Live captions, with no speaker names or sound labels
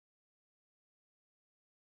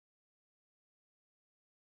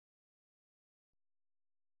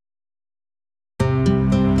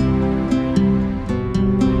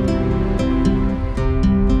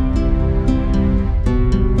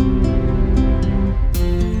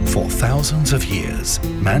For thousands of years,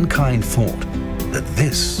 mankind thought that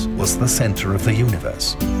this was the center of the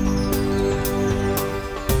universe.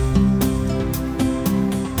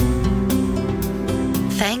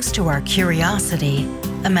 Thanks to our curiosity,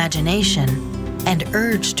 imagination, and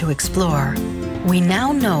urge to explore, we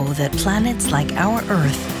now know that planets like our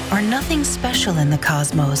Earth are nothing special in the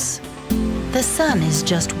cosmos. The Sun is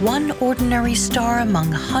just one ordinary star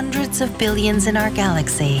among hundreds of billions in our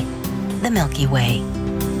galaxy, the Milky Way.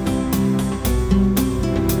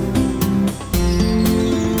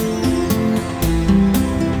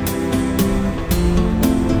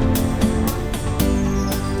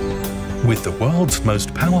 With the world's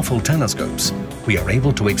most powerful telescopes, we are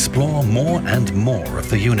able to explore more and more of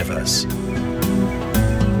the universe.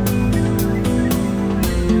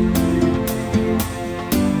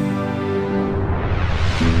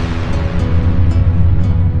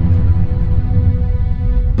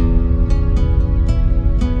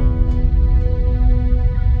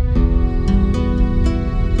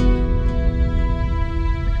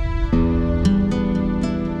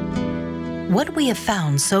 What we have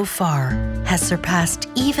found so far has surpassed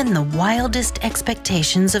even the wildest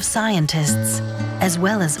expectations of scientists, as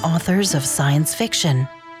well as authors of science fiction.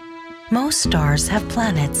 Most stars have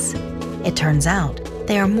planets. It turns out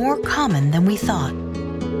they are more common than we thought.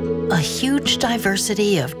 A huge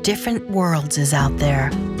diversity of different worlds is out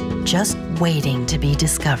there, just waiting to be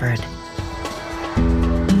discovered.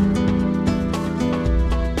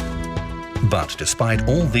 But despite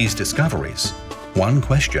all these discoveries, one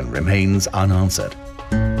question remains unanswered.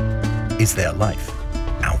 Is there life?